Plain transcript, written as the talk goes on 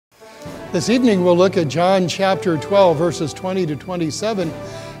This evening we'll look at John chapter 12, verses 20 to 27,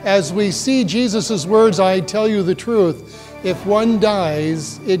 as we see Jesus' words, "I tell you the truth, if one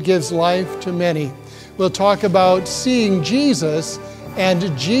dies, it gives life to many." We'll talk about seeing Jesus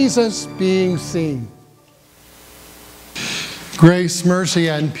and Jesus being seen. Grace, mercy,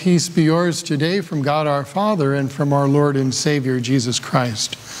 and peace be yours today from God our Father and from our Lord and Savior Jesus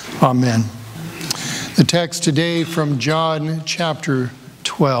Christ. Amen. The text today from John chapter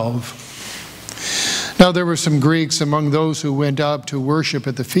 12. Now there were some Greeks among those who went up to worship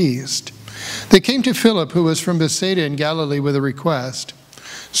at the feast. They came to Philip, who was from Bethsaida in Galilee, with a request.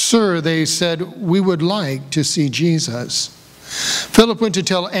 "Sir," they said, "we would like to see Jesus." Philip went to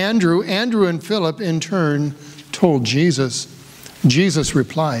tell Andrew. Andrew and Philip in turn told Jesus. Jesus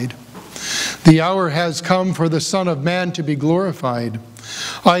replied, "The hour has come for the Son of Man to be glorified.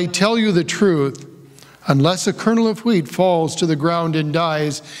 I tell you the truth. Unless a kernel of wheat falls to the ground and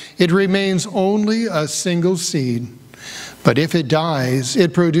dies, it remains only a single seed. But if it dies,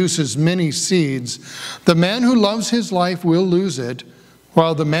 it produces many seeds. The man who loves his life will lose it,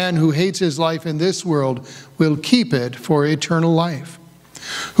 while the man who hates his life in this world will keep it for eternal life.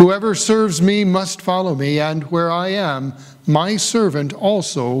 Whoever serves me must follow me, and where I am, my servant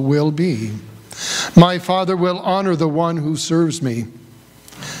also will be. My Father will honor the one who serves me.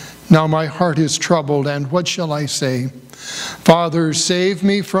 Now my heart is troubled, and what shall I say? Father, save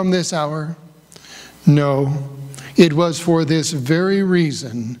me from this hour? No, it was for this very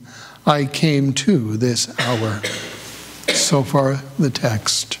reason I came to this hour." So far, the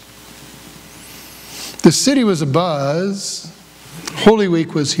text. The city was abuzz. Holy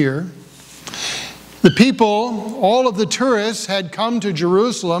Week was here. The people, all of the tourists, had come to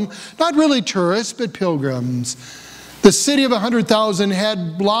Jerusalem. Not really tourists, but pilgrims. The city of 100,000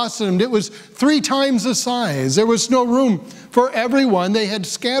 had blossomed. It was 3 times the size. There was no room for everyone. They had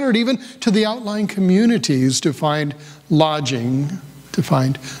scattered even to the outlying communities to find lodging, to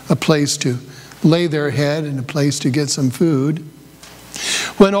find a place to lay their head and a place to get some food.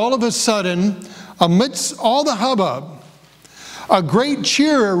 When all of a sudden, amidst all the hubbub, a great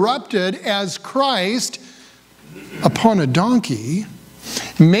cheer erupted as Christ, upon a donkey,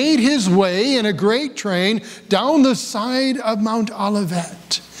 made his way in a great train down the side of Mount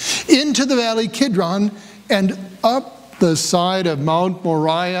Olivet, into the valley Kidron, and up the side of Mount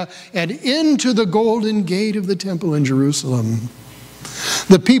Moriah, and into the golden gate of the temple in Jerusalem.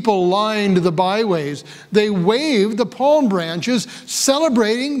 The people lined the byways. They waved the palm branches,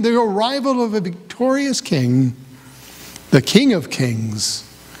 celebrating the arrival of a victorious king, the King of Kings,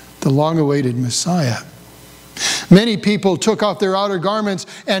 the long-awaited Messiah. Many people took off their outer garments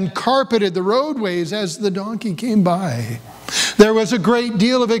and carpeted the roadways as the donkey came by. There was a great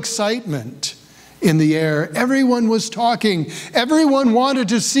deal of excitement in the air. Everyone was talking. Everyone wanted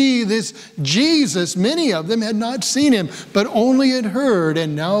to see this Jesus. Many of them had not seen him, but only had heard,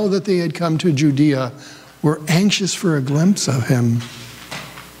 and now that they had come to Judea, were anxious for a glimpse of him.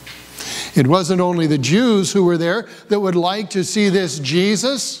 It wasn't only the Jews who were there that would like to see this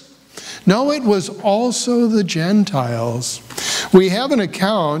Jesus. No, it was also the Gentiles. We have an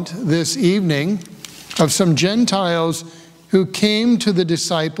account this evening of some Gentiles who came to the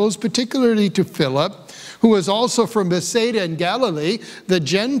disciples, particularly to Philip, who was also from Bethsaida in Galilee, the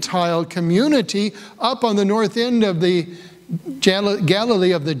Gentile community up on the north end of the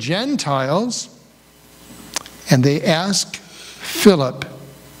Galilee of the Gentiles. And they asked Philip,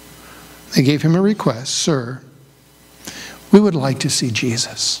 they gave him a request, "Sir, we would like to see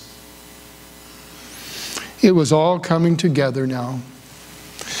Jesus." It was all coming together now.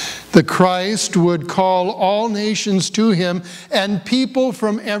 The Christ would call all nations to him, and people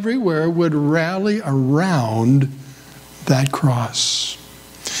from everywhere would rally around that cross.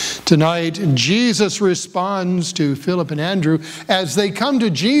 Tonight, Jesus responds to Philip and Andrew as they come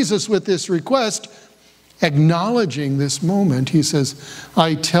to Jesus with this request, acknowledging this moment. He says,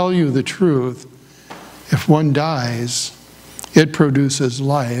 "I tell you the truth, if one dies, it produces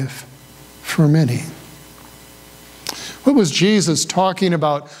life for many." What was Jesus talking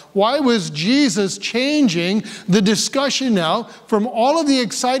about? Why was Jesus changing the discussion now from all of the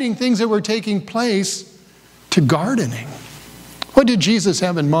exciting things that were taking place to gardening? What did Jesus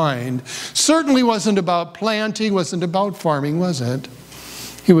have in mind? Certainly wasn't about planting, wasn't about farming, was it?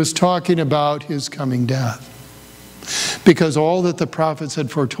 He was talking about his coming death. Because all that the prophets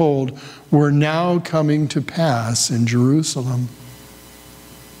had foretold were now coming to pass in Jerusalem.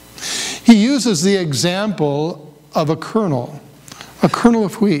 He uses the example of a kernel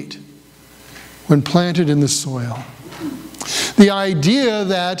of wheat when planted in the soil. The idea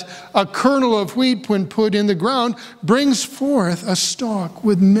that a kernel of wheat, when put in the ground, brings forth a stalk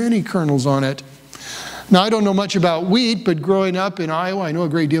with many kernels on it. Now, I don't know much about wheat, but growing up in Iowa, I know a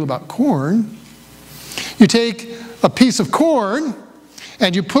great deal about corn. You take a piece of corn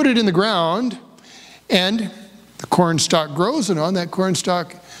and you put it in the ground, and the corn stalk grows, and on that corn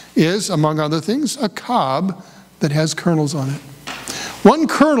stalk is, among other things, a cob that has kernels on it. One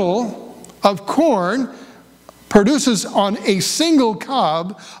kernel of corn produces on a single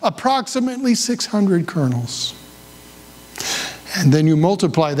cob approximately 600 kernels. And then you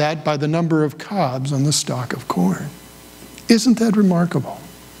multiply that by the number of cobs on the stalk of corn. Isn't that remarkable?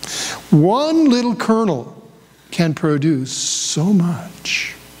 One little kernel can produce so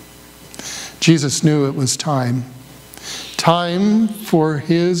much. Jesus knew it was time for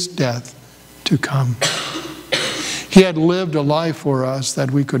his death to come. He had lived a life for us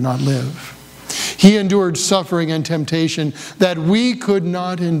that we could not live. He endured suffering and temptation that we could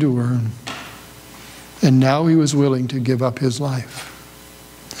not endure. And now he was willing to give up his life.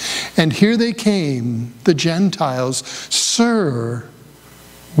 And here they came, the Gentiles. Sir,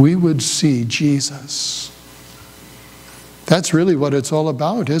 we would see Jesus. That's really what it's all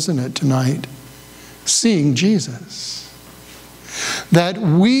about, isn't it, tonight? Seeing Jesus. That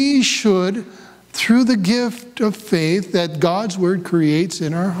we should, through the gift of faith that God's Word creates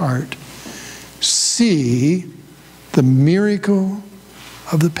in our heart, see the miracle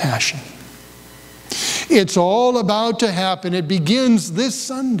of the Passion. It's all about to happen. It begins this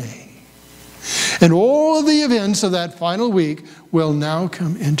Sunday. And all of the events of that final week will now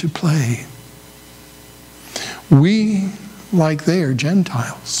come into play. We, like they, are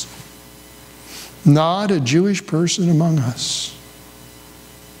Gentiles. Not a Jewish person among us.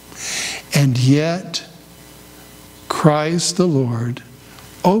 And yet, Christ the Lord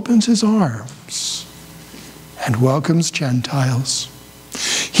opens his arms and welcomes Gentiles.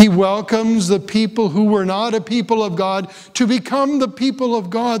 He welcomes the people who were not a people of God to become the people of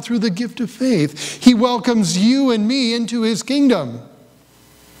God through the gift of faith. He welcomes you and me into his kingdom.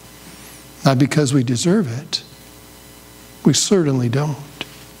 Not because we deserve it. We certainly don't.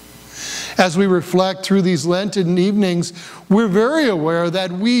 As we reflect through these Lenten evenings, we're very aware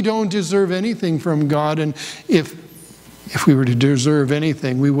that we don't deserve anything from God. And if we were to deserve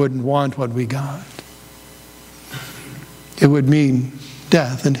anything, we wouldn't want what we got. It would mean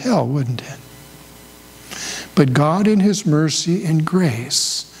death and hell, wouldn't it? But God in his mercy and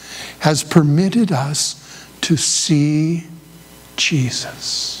grace has permitted us to see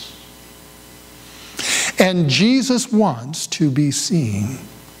Jesus. And Jesus wants to be seen.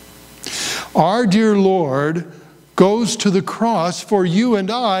 Our dear Lord goes to the cross for you and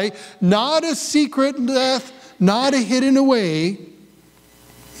I, not a secret death, not a hidden away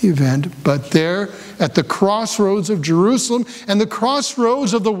event, but there at the crossroads of Jerusalem and the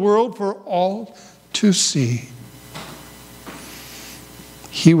crossroads of the world for all to see.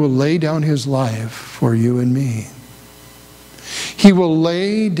 He will lay down his life for you and me. He will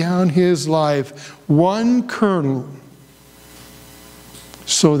lay down his life, one kernel,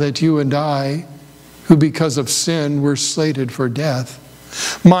 so that you and I, who because of sin were slated for death,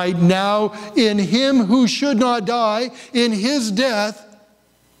 might now in him who should not die, in his death,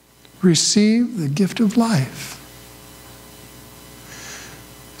 receive the gift of life.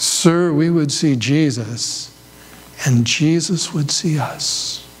 Sir, we would see Jesus, and Jesus would see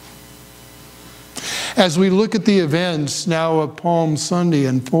us. As we look at the events now of Palm Sunday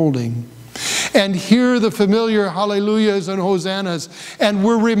unfolding, and hear the familiar hallelujahs and hosannas, and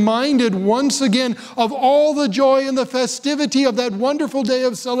we're reminded once again of all the joy and the festivity of that wonderful day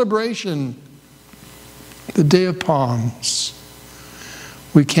of celebration, the Day of Palms.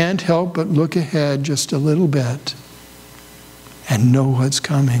 We can't help but look ahead just a little bit and know what's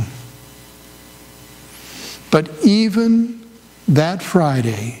coming. But even that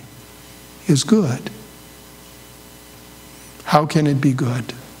Friday is good. How can it be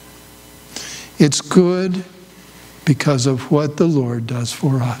good? It's good because of what the Lord does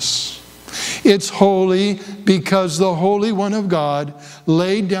for us. It's holy because the Holy One of God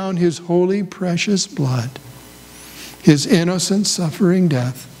laid down his holy, precious blood, his innocent, suffering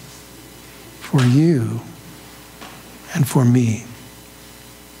death for you and for me.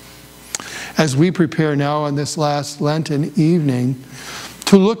 As we prepare now on this last Lenten evening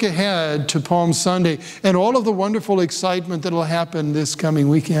to look ahead to Palm Sunday and all of the wonderful excitement that will happen this coming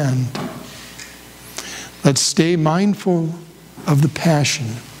weekend, let's stay mindful of the Passion.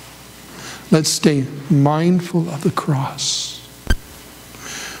 Let's stay mindful of the cross.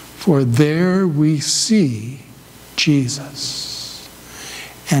 For there we see Jesus.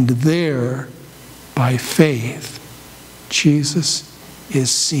 And there, by faith, Jesus is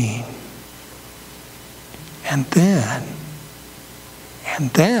seen. And then,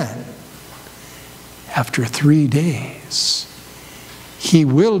 after 3 days, he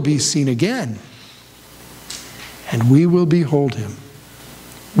will be seen again, and we will behold him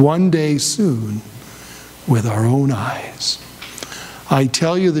one day soon with our own eyes. I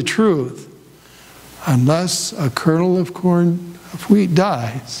tell you the truth, unless a kernel of wheat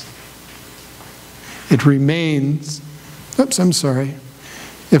dies, it remains,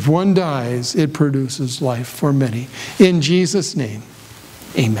 if one dies, it produces life for many. In Jesus' name,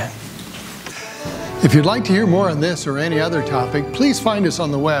 amen. If you'd like to hear more on this or any other topic, please find us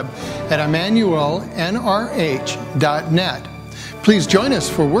on the web at emmanuelnrh.net. Please join us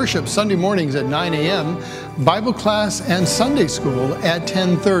for worship Sunday mornings at 9 a.m., Bible class and Sunday school at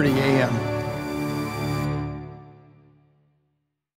 10:30 a.m.